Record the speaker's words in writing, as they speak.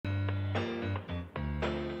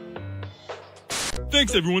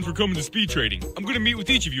Thanks everyone for coming to speed trading. I'm gonna meet with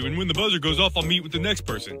each of you, and when the buzzer goes off, I'll meet with the next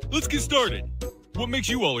person. Let's get started. What makes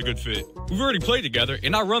you all a good fit? We've already played together,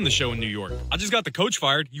 and I run the show in New York. I just got the coach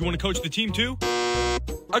fired. You want to coach the team too?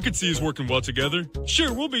 I could see us working well together.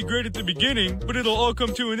 Sure, we'll be great at the beginning, but it'll all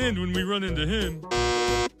come to an end when we run into him.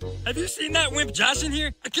 Have you seen that wimp Josh in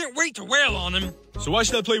here? I can't wait to wail on him. So why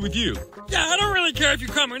should I play with you? Yeah, I don't really care if you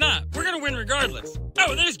come or not. We're gonna win regardless.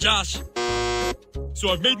 Oh, there's Josh. So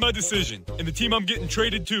I've made my decision, and the team I'm getting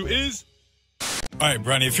traded to is... All right,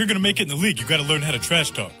 Bronny, if you're going to make it in the league, you got to learn how to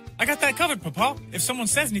trash talk. I got that covered, Papa. If someone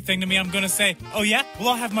says anything to me, I'm going to say, oh yeah? Well,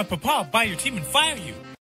 I'll have my Papa buy your team and fire you.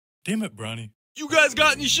 Damn it, Bronny. You guys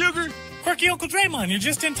got any sugar? Quirky Uncle Draymond, you're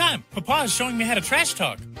just in time. Papa is showing me how to trash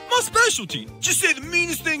talk. My specialty. Just say the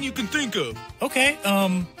meanest thing you can think of. Okay,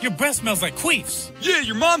 your breath smells like queefs. Yeah,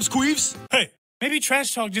 your mom's queefs. Hey. Maybe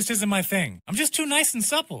trash talk just isn't my thing. I'm just too nice and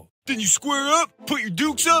supple. Then you square up, put your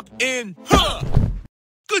dukes up, and ha!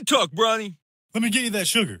 Good talk, Bronny. Let me get you that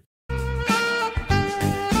sugar.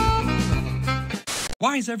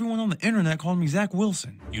 Why is everyone on the internet calling me Zach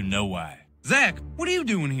Wilson? You know why. Zach, what are you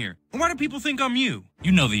doing here? And why do people think I'm you?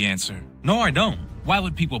 You know the answer. No, I don't. Why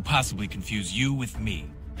would people possibly confuse you with me?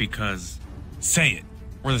 Because Say it.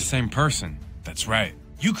 we're the same person. That's right.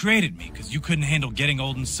 You created me because you couldn't handle getting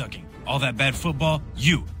old and sucking. All that bad football,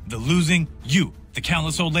 you. The losing, you. The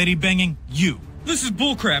countless old lady banging, you. This is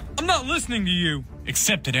bullcrap. I'm not listening to you.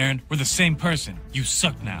 Accept it, Aaron. We're the same person. You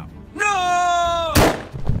suck now. No!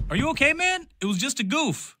 Are you okay, man? It was just a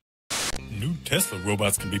goof. New Tesla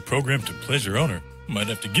robots can be programmed to pleasure owner. Might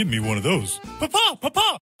have to give me one of those.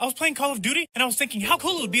 Papa! I was playing Call of Duty, and I was thinking how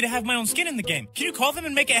cool it would be to have my own skin in the game. Can you call them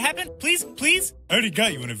and make it happen? Please? I already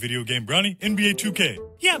got you in a video game, Bronny. NBA 2K.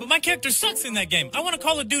 Yeah, but my character sucks in that game. I want a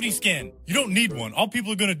Call of Duty skin. You don't need one. All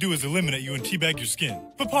people are going to do is eliminate you and teabag your skin.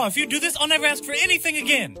 Papa, if you do this, I'll never ask for anything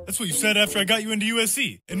again. That's what you said after I got you into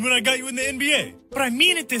USC, and when I got you in the NBA. But I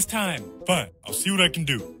mean it this time. Fine, I'll see what I can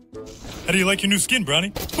do. How do you like your new skin,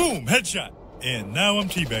 Bronny? Boom, headshot. And now I'm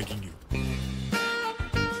teabagging you.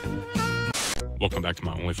 Welcome back to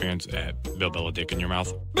my OnlyFans at Bill Belichick in your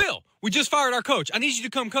mouth. Bill, we just fired our coach. I need you to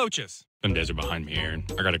come coach us. Them days are behind me, Aaron.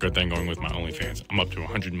 I got a good thing going with my OnlyFans. I'm up to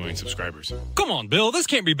 100 million subscribers. Come on, Bill. This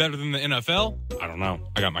can't be better than the NFL. I don't know.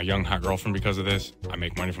 I got my young hot girlfriend because of this. I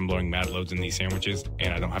make money from blowing mad loads in these sandwiches,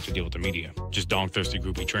 and I don't have to deal with the media. Just dong-thirsty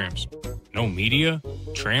groupie tramps. No media?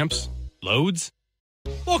 Tramps? Loads?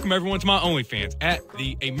 Welcome, everyone, to my OnlyFans at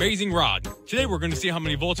the Amazing Rod. Today, we're going to see how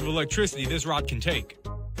many volts of electricity this rod can take.